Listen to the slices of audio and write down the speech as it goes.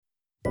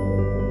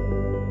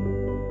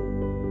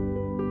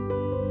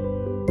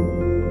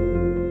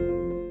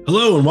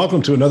Hello and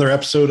welcome to another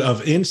episode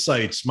of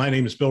Insights. My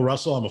name is Bill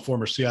Russell. I'm a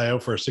former CIO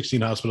for a 16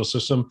 hospital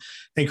system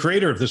and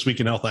creator of This Week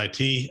in Health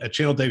IT, a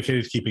channel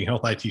dedicated to keeping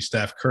health IT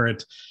staff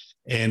current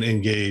and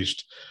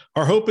engaged.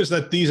 Our hope is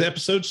that these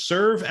episodes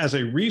serve as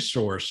a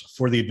resource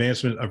for the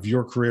advancement of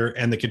your career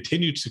and the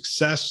continued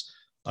success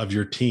of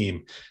your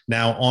team.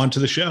 Now on to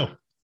the show.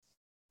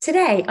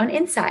 Today on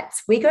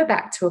Insights, we go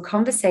back to a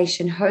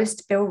conversation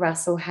host Bill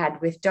Russell had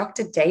with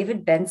Dr.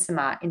 David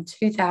Bensema in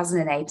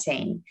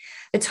 2018.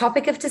 The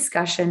topic of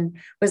discussion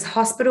was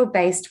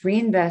hospital-based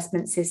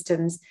reimbursement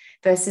systems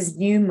versus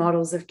new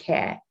models of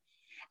care.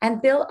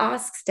 And Bill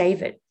asks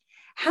David,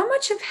 how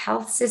much of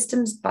health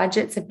systems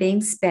budgets are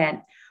being spent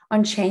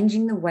on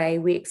changing the way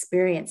we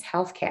experience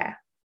healthcare?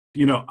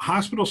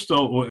 Hospitals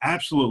still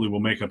absolutely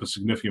will make up a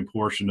significant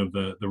portion of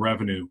the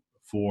revenue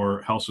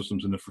for health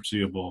systems in the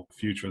foreseeable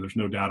future. There's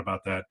no doubt about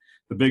that.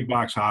 The big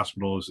box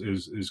hospital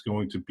is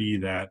going to be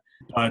that.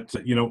 But,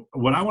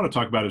 what I want to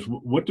talk about is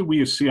what do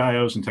we as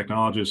CIOs and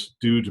technologists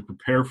do to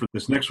prepare for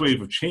this next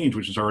wave of change,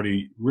 which is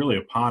already really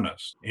upon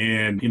us.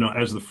 And,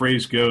 as the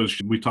phrase goes,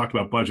 we talked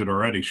about budget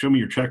already. Show me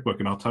your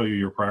checkbook and I'll tell you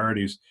your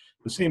priorities.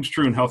 The same is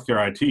true in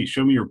healthcare IT.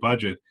 Show me your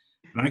budget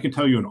and I can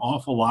tell you an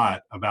awful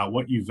lot about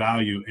what you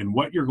value and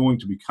what you're going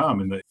to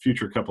become in the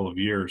future couple of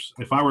years.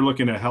 If I were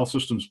looking at health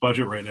systems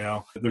budget right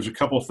now, there's a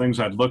couple of things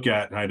I'd look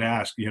at and I'd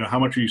ask, how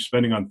much are you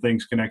spending on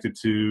things connected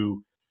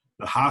to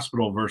the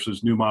hospital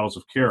versus new models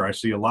of care? I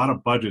see a lot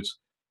of budgets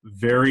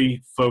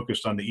very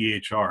focused on the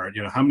EHR.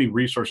 How many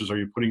resources are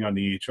you putting on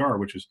the EHR,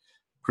 which is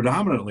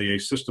predominantly a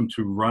system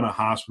to run a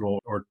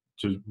hospital or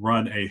to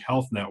run a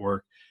health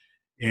network.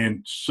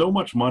 And so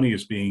much money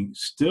is being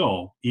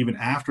still, even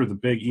after the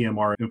big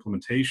EMR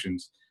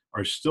implementations,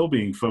 are still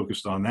being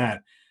focused on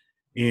that.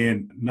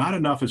 And not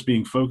enough is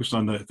being focused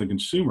on the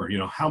consumer.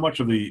 How much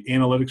of the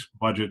analytics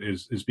budget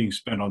is being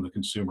spent on the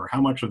consumer? How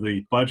much of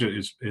the budget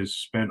is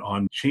spent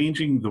on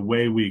changing the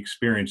way we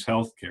experience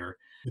healthcare?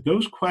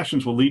 Those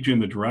questions will lead you in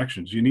the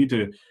directions. You need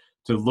to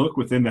look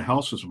within the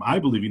health system. I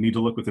believe you need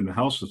to look within the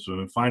health system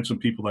and find some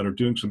people that are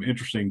doing some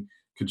interesting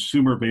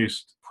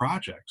consumer-based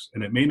projects.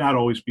 And it may not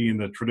always be in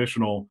the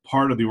traditional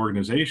part of the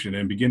organization,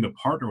 and begin to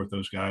partner with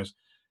those guys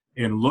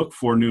and look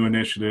for new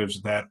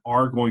initiatives that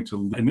are going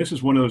to, and this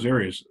is one of those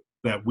areas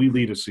that we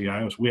lead as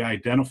CIOs. We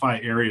identify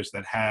areas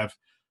that have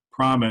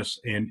promise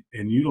and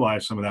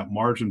utilize some of that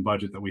margin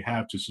budget that we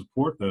have to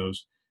support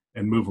those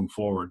and move them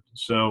forward.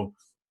 So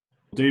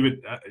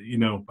David,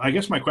 I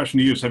guess my question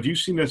to you is, have you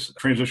seen this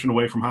transition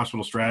away from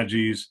hospital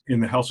strategies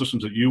in the health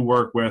systems that you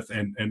work with,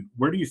 and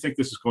where do you think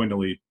this is going to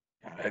lead?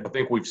 I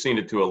think we've seen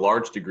it to a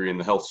large degree in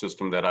the health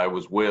system that I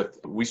was with.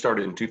 We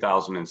started in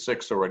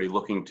 2006 already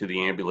looking to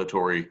the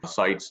ambulatory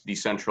sites,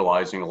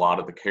 decentralizing a lot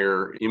of the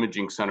care.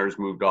 Imaging centers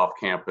moved off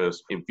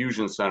campus,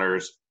 infusion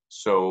centers.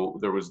 So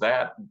there was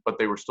that, but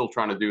they were still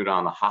trying to do it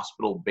on the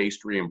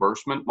hospital-based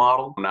reimbursement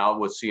model. Now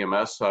with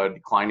CMS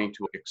declining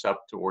to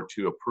accept or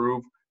to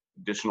approve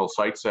additional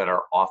sites that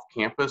are off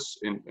campus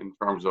in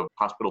terms of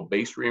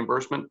hospital-based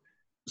reimbursement,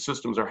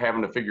 systems are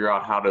having to figure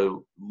out how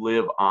to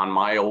live on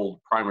my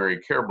old primary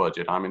care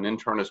budget. I'm an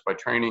internist by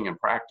training and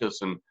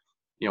practice, and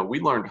we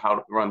learned how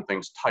to run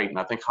things tight, and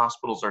I think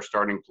hospitals are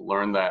starting to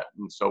learn that.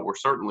 And so we're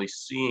certainly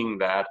seeing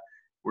that.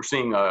 We're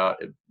seeing a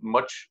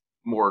much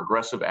more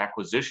aggressive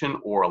acquisition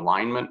or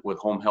alignment with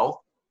home health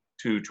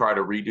to try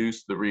to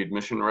reduce the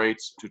readmission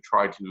rates, to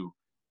try to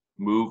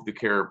move the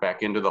care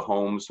back into the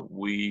homes.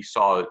 We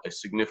saw a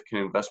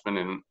significant investment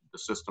in the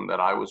system that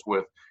I was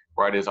with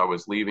right as I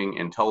was leaving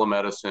in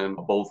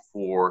telemedicine, both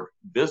for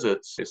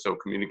visits, so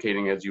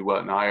communicating as you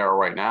and I are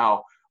right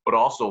now, but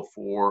also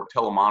for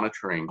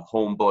telemonitoring,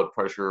 home blood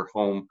pressure,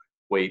 home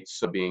weights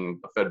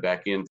being fed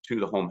back into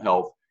the home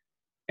health.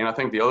 And I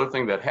think the other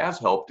thing that has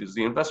helped is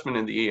the investment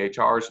in the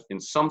EHRs in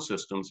some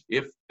systems,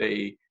 if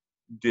they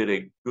did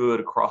a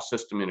good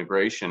cross-system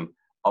integration,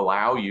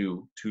 allow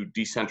you to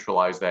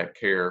decentralize that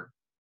care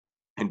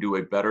and do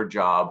a better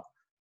job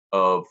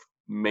of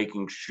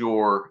making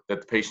sure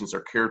that the patients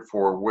are cared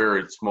for where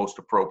it's most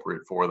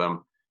appropriate for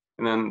them.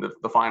 And then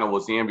the final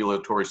was the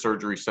Ambulatory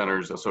Surgery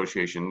Centers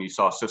Association. You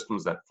saw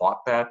systems that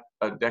fought that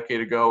a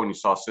decade ago, and you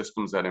saw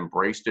systems that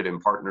embraced it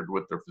and partnered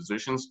with their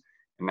physicians.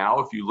 And now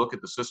if you look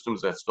at the systems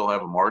that still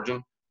have a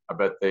margin, I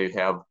bet they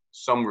have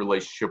some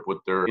relationship with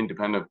their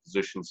independent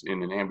physicians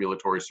in an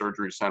ambulatory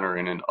surgery center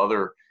and in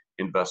other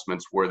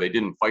investments where they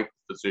didn't fight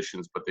the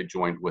physicians, but they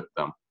joined with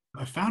them.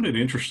 I found it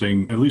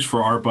interesting, at least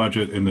for our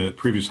budget in the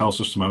previous health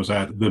system I was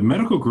at, the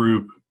medical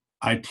group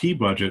IT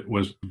budget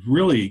was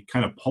really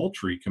kind of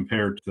paltry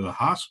compared to the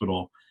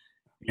hospital.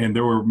 And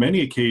there were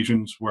many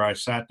occasions where I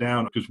sat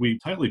down, because we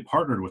tightly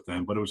partnered with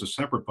them, but it was a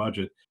separate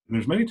budget. And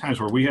there's many times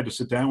where we had to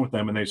sit down with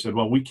them and they said,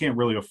 well, we can't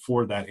really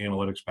afford that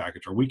analytics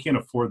package, or we can't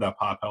afford that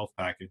pop health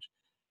package.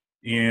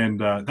 And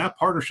that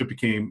partnership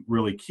became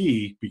really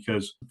key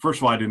because, first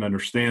of all, I didn't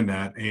understand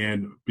that.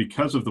 And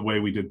because of the way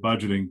we did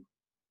budgeting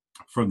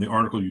from the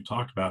article you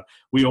talked about,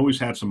 we always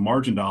had some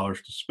margin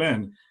dollars to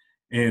spend.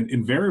 And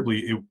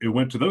invariably, it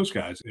went to those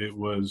guys. It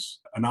was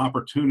an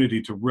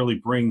opportunity to really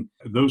bring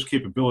those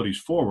capabilities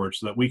forward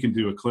so that we can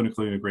do a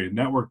clinically integrated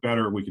network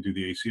better. We could do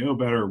the ACO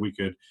better. We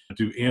could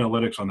do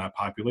analytics on that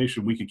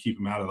population. We could keep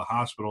them out of the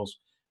hospitals.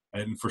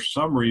 And for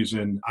some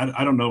reason,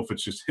 I don't know if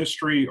it's just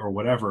history or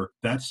whatever,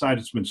 that side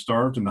has been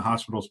starved and the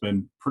hospital's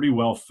been pretty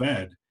well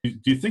fed. Do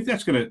you think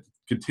that's going to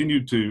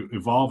continue to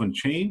evolve and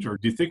change, or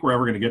do you think we're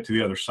ever going to get to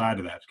the other side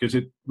of that? Because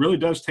it really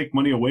does take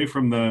money away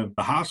from the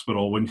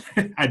hospital when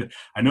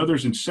I know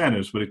there's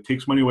incentives, but it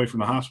takes money away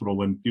from the hospital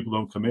when people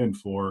don't come in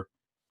for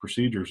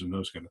procedures and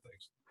those kind of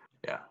things.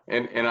 Yeah,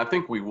 and I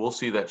think we will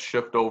see that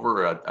shift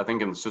over. I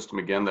think in the system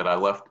again that I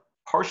left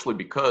partially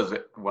because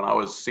when I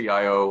was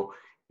CIO,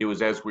 it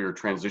was as we were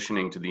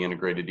transitioning to the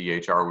integrated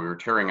EHR, we were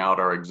tearing out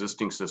our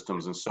existing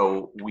systems. And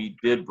so we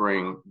did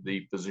bring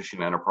the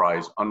physician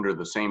enterprise under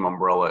the same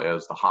umbrella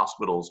as the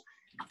hospitals.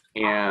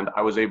 And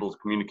I was able to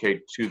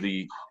communicate to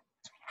the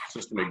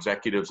system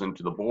executives and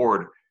to the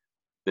board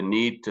the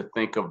need to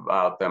think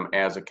about them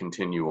as a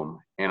continuum.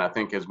 And I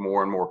think as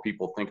more and more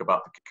people think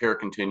about the care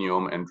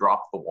continuum and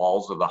drop the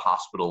walls of the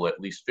hospital, at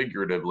least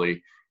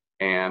figuratively,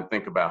 and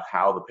think about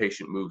how the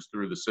patient moves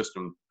through the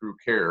system, through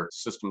care,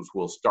 systems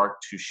will start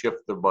to shift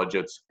their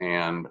budgets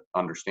and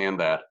understand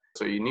that.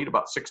 So you need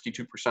about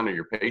 62% of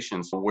your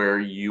patients where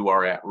you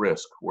are at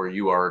risk, where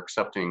you are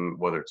accepting,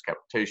 whether it's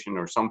capitation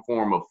or some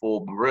form of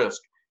full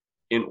risk,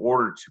 in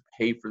order to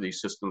pay for these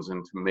systems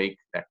and to make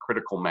that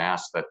critical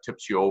mass that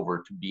tips you over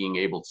to being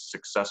able to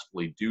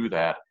successfully do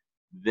that.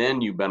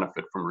 Then you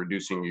benefit from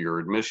reducing your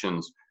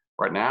admissions.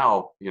 Right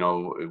now,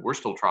 we're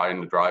still trying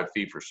to drive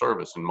fee for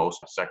service in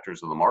most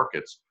sectors of the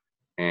markets,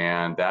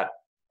 and that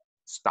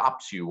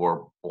stops you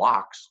or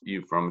blocks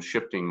you from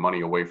shifting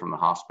money away from the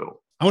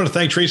hospital. I want to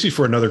thank Tracy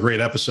for another great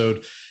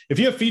episode. If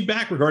you have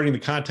feedback regarding the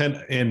content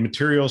and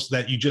materials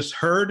that you just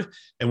heard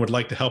and would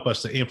like to help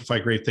us to amplify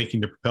great thinking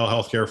to propel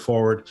healthcare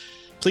forward,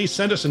 please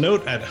send us a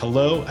note at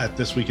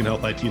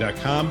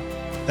hello@thisweekinhealthit.com.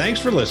 Thanks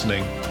for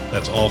listening.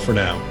 That's all for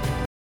now.